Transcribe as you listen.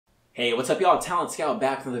Hey, what's up y'all? Talent Scout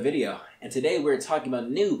back from the video. And today we're talking about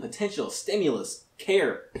new potential stimulus,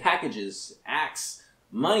 care, packages, acts,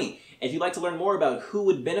 money. And if you'd like to learn more about who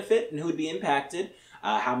would benefit and who would be impacted,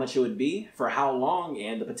 how much it would be, for how long,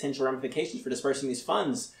 and the potential ramifications for dispersing these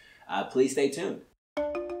funds, please stay tuned.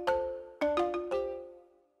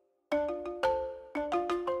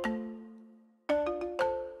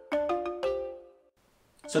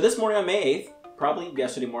 So this morning on May 8th, probably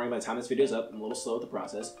yesterday morning by the time this video is up, I'm a little slow with the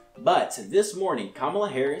process, but this morning, Kamala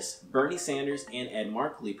Harris, Bernie Sanders, and Ed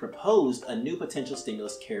Markey proposed a new potential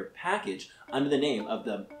stimulus care package under the name of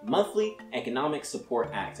the Monthly Economic Support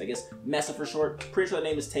Act. I guess MESA for short. Pretty sure the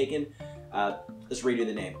name is taken. Let's redo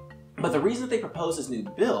the name. But the reason that they proposed this new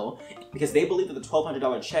bill is because they believe that the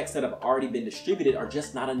 $1,200 checks that have already been distributed are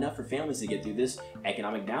just not enough for families to get through this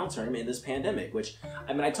economic downturn in this pandemic, which,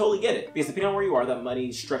 I mean, I totally get it, because depending on where you are, that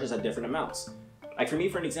money stretches at different amounts. Like for me,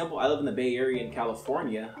 for an example, I live in the Bay Area in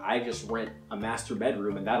California. I just rent a master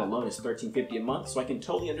bedroom, and that alone is $1,350 a month, so I can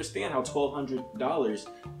totally understand how $1,200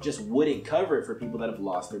 just wouldn't cover it for people that have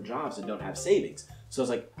lost their jobs and don't have savings. So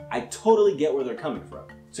it's like, I totally get where they're coming from.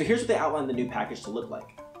 So here's what they outlined the new package to look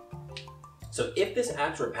like. So if this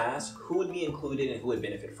act were passed, who would be included and who would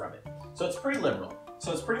benefit from it? So it's pretty liberal.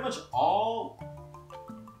 So it's pretty much all,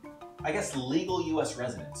 I guess, legal US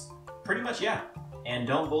residents. Pretty much, yeah. And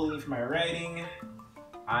don't bully me for my writing.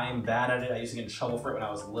 I'm bad at it. I used to get in trouble for it when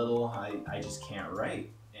I was little. I just can't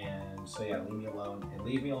write. And so yeah, leave me alone. And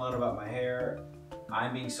leave me alone about my hair.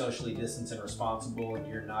 I'm being socially distanced and responsible, and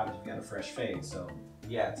you're not if you've got a fresh fade. So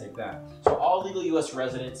yeah, take that. So all legal US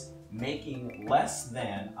residents making less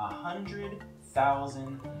than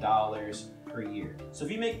 $100,000 per year. So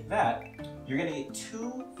if you make that, you're gonna get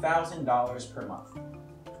 $2,000 per month.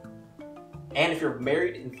 And if you're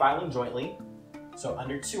married and filing jointly, so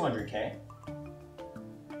under 200K,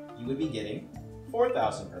 you would be getting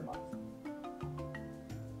 $4,000 per month.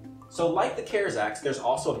 So like the CARES Act, there's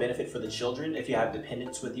also a benefit for the children if you have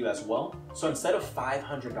dependents with you as well. So instead of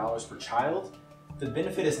 $500 per child, the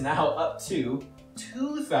benefit is now up to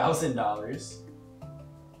 $2,000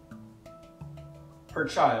 per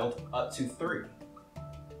child, up to 3.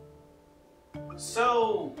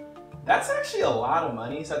 So that's actually a lot of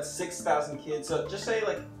money. So that's 6,000 kids. So just say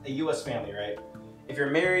like a US family, right? If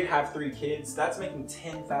you're married, have 3 kids, that's making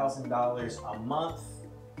 $10,000 a month.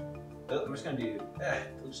 I'm just gonna do,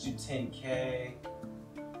 let's do 10K.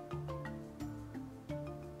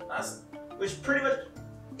 Which pretty much,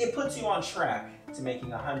 it puts you on track to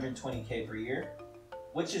making $120K per year,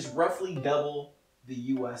 which is roughly double the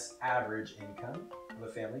US average income of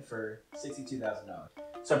a family for $62,000.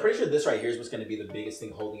 So I'm pretty sure this right here is what's going to be the biggest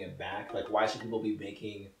thing holding it back. Like, why should people be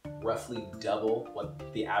making roughly double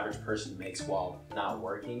what the average person makes while not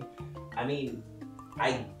working? I mean,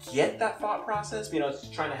 I get that thought process, but, you know, it's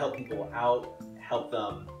trying to help people out, help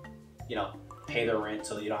them, you know, pay their rent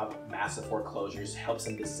so that you don't have massive foreclosures, helps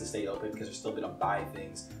them businesses stay open because they're still going to buy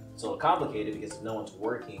things. It's a little complicated because if no one's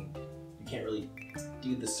working, you can't really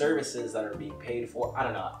do the services that are being paid for. I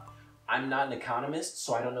don't know. I'm not an economist,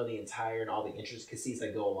 so I don't know the entire and all the intricacies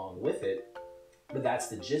that go along with it, but that's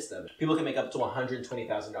the gist of it. People can make up to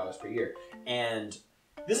 $120,000 per year. And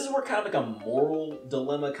this is where kind of like a moral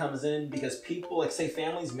dilemma comes in, because people, like say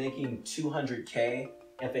families making 200K,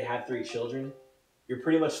 if they had 3 children, you're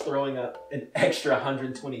pretty much throwing up an extra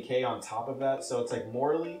 120K on top of that. So it's like,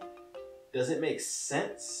 morally, does it make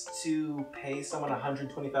sense to pay someone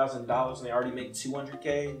 $120,000 when they already make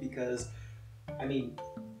 200K? Because, I mean,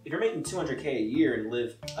 if you're making 200K a year and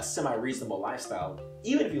live a semi-reasonable lifestyle,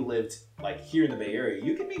 even if you lived like here in the Bay Area,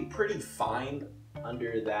 you can be pretty fine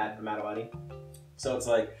under that amount of money. So it's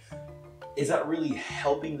like, is that really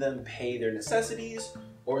helping them pay their necessities?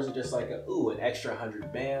 Or is it just like, ooh, an extra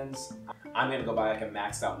 100 bands? I'm gonna go buy like a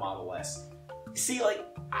maxed out Model S. See, like,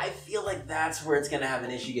 I feel like that's where it's gonna have an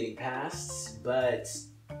issue getting passed, but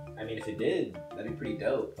I mean, if it did, that'd be pretty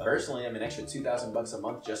dope. Personally, I'm an extra $2,000 a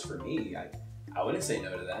month just for me. I wouldn't say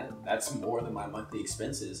no to that. That's more than my monthly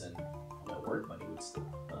expenses, and my work money would still,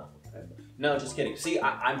 no, just kidding. See,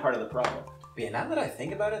 I'm part of the problem. But yeah, now that I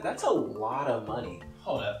think about it, that's a lot of money.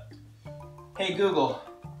 Hold up. Hey Google,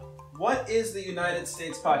 what is the United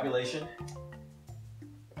States population?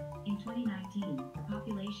 In 2019, the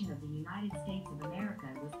population of the United States of America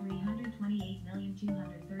was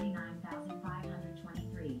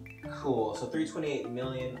 328,239,523. Cool, so 328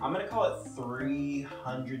 million. I'm gonna call it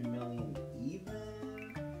 300 million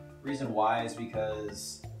even. Reason why is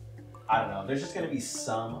because, I don't know, there's just gonna be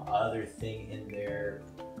some other thing in there.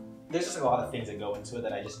 There's just a lot of things that go into it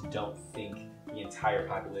that I just don't think the entire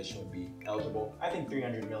population would be eligible. I think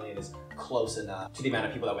 300 million is close enough to the amount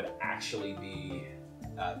of people that would actually be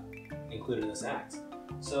included in this act.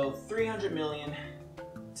 So 300 million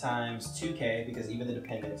times 2K, because even the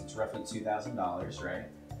dependents, it's roughly $2,000, right?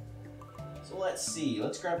 So let's see,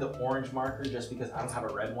 let's grab the orange marker just because I don't have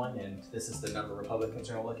a red one and this is the number Republicans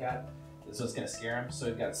are gonna look at. So it's gonna scare them. So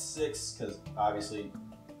we've got 6, because obviously,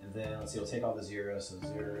 and then let's see, we'll take all the zeros. So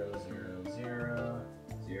 0, 0, 0,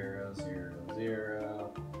 0, 0,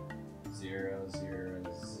 0, 0, 0,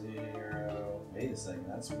 0. Wait a second,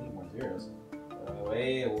 we need more zeros.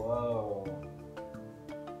 Wait, whoa.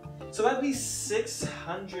 So that'd be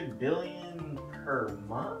 600 billion per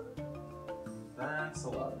month? That's a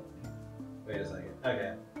lot of money. Wait a second.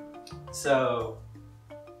 Okay. So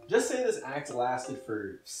just say this act lasted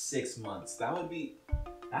for 6 months.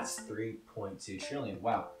 That's 3.2 trillion.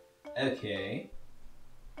 Wow. Okay.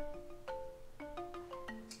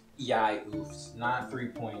 Yeah, I oofed. Not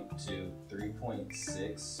 3.2,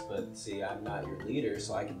 3.6. But see, I'm not your leader,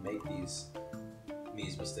 so I can make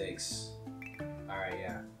these mistakes. All right,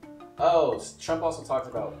 yeah. Oh, Trump also talked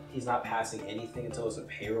about he's not passing anything until there's a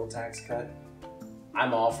payroll tax cut.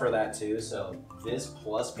 I'm all for that too. So this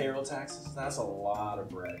plus payroll taxes, that's a lot of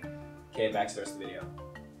bread. Okay, back to the rest of the video.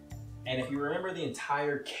 And if you remember, the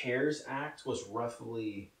entire CARES Act was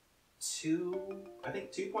roughly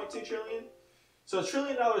 2.2 trillion. So $1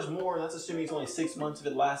 trillion more, that's assuming it's only 6 months. If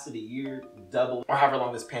it lasted a year, double, or however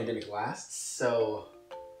long this pandemic lasts. So,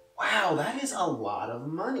 wow, that is a lot of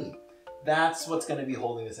money. That's what's gonna be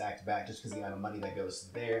holding this act back, just because the amount of money that goes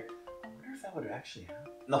there. I wonder if that would actually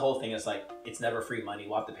happen. And the whole thing is like, it's never free money.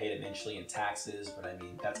 We'll have to pay it eventually in taxes. But I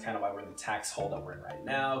mean, that's kind of why we're in the tax hole that we're in right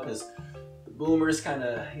now, because the boomers kind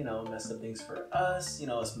of, messed up things for us,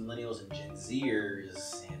 us millennials and Gen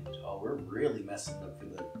Zers. And we're really messing up for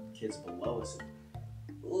the kids below us.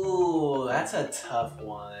 Ooh, that's a tough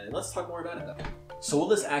one. Let's talk more about it though. So will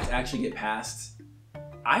this act actually get passed?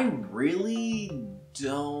 I really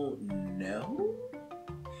don't know.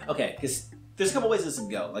 Okay, because there's a couple ways this could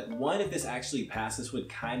go. Like, one, if this actually passes, would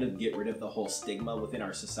kind of get rid of the whole stigma within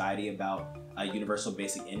our society about universal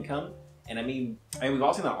basic income. And I mean, we've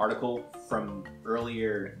all seen that article from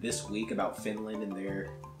earlier this week about Finland and their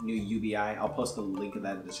new UBI. I'll post a link in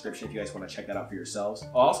that description if you guys want to check that out for yourselves.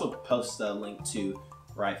 I'll also post a link to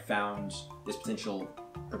where I found this potential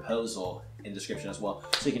proposal in the description as well.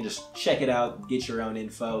 So you can just check it out, get your own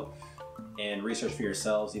info, and research for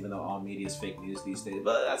yourselves, even though all media is fake news these days.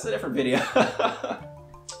 But that's a different video.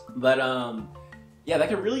 But yeah, that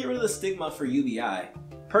can really get rid of the stigma for UBI.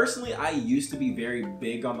 Personally, I used to be very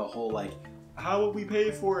big on the whole, like, how would we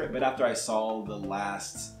pay for it? But after I saw the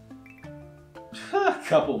last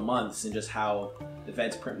couple months and just how the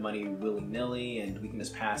feds print money willy-nilly and we can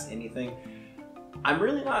just pass anything, I'm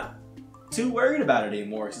really not too worried about it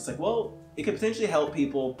anymore. It's just like, well, it could potentially help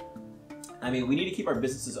people. I mean, we need to keep our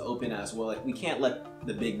businesses open as well. Like, we can't let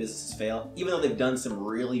the big businesses fail, even though they've done some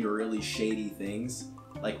really, really shady things.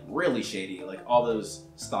 Like, really shady, like all those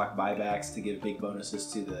stock buybacks to give big bonuses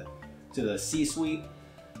to the C-suite.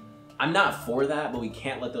 I'm not for that, but we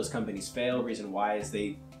can't let those companies fail. Reason why is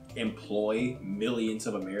they employ millions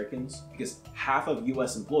of Americans, because half of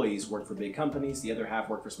US employees work for big companies, the other half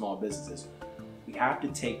work for small businesses. We have to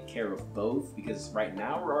take care of both, because right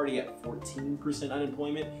now we're already at 14%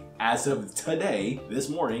 unemployment as of today, this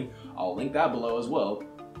morning. I'll link that below as well.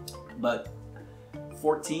 But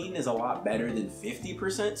 14 is a lot better than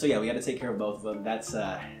 50%. So yeah, we got to take care of both of them. That's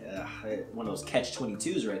one of those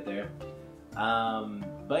catch-22s right there.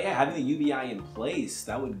 But yeah, having the UBI in place,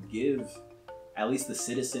 that would give at least the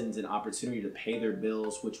citizens an opportunity to pay their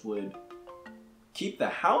bills, which would keep the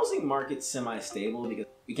housing market semi-stable, because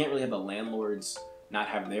we can't really have the landlords not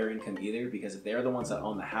have their income either, because if they're the ones that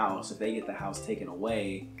own the house, if they get the house taken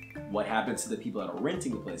away, what happens to the people that are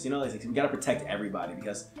renting the place? Like, we got to protect everybody,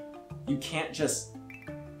 because you can't just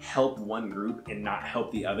help one group and not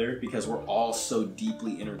help the other, because we're all so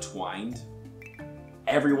deeply intertwined.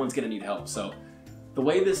 Everyone's gonna need help. So the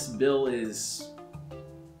way this bill is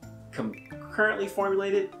currently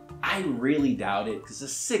formulated, I really doubt it, because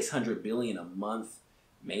it's $600 billion a month,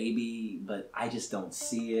 maybe, but I just don't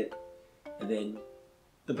see it. And then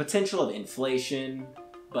the potential of inflation,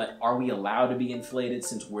 but are we allowed to be inflated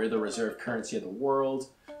since we're the reserve currency of the world?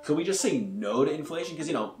 Could we just say no to inflation?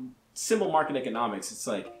 Because, simple market economics, it's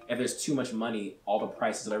like, if there's too much money, all the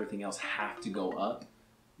prices of everything else have to go up.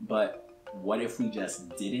 But what if we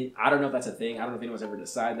just didn't? I don't know if that's a thing. I don't know if anyone's ever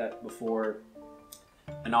decided that before.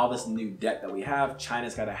 And all this new debt that we have,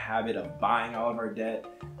 China's got a habit of buying all of our debt,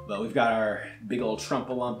 but we've got our big old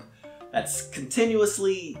Trump-a-lump that's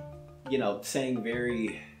continuously, saying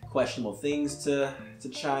very questionable things to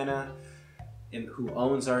China, and who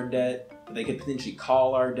owns our debt. They could potentially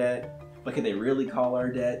call our debt. but can they really call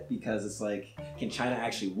our debt? Because it's like, can China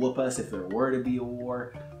actually whoop us if there were to be a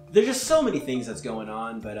war? There's just so many things that's going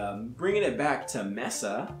on, but bringing it back to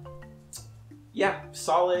Mesa, yeah,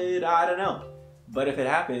 solid, I don't know. But if it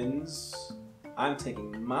happens, I'm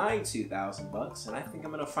taking my $2,000 and I think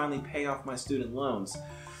I'm gonna finally pay off my student loans.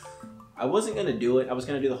 I wasn't gonna do it. I was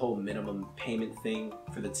gonna do the whole minimum payment thing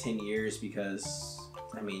for the 10 years because,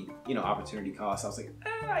 I mean, you know, opportunity cost. I was like,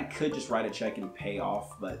 I could just write a check and pay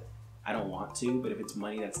off, but I don't want to. But if it's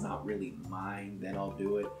money that's not really mine, then I'll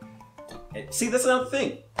do it. And see, that's another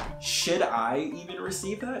thing. Should I even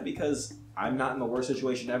receive that? Because I'm not in the worst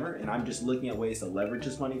situation ever and I'm just looking at ways to leverage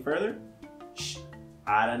this money further?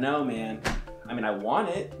 I don't know, man. I mean, I want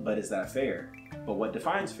it, but is that fair? But what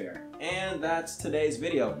defines fair? And that's today's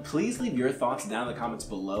video. Please leave your thoughts down in the comments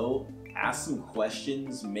below. Ask some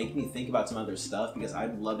questions, make me think about some other stuff, because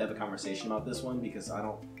I'd love to have a conversation about this one because I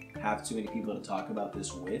don't have too many people to talk about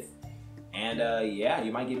this with. And yeah,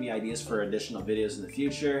 you might give me ideas for additional videos in the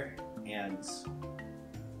future. And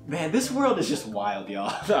man, this world is just wild,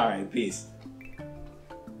 y'all. All right, peace.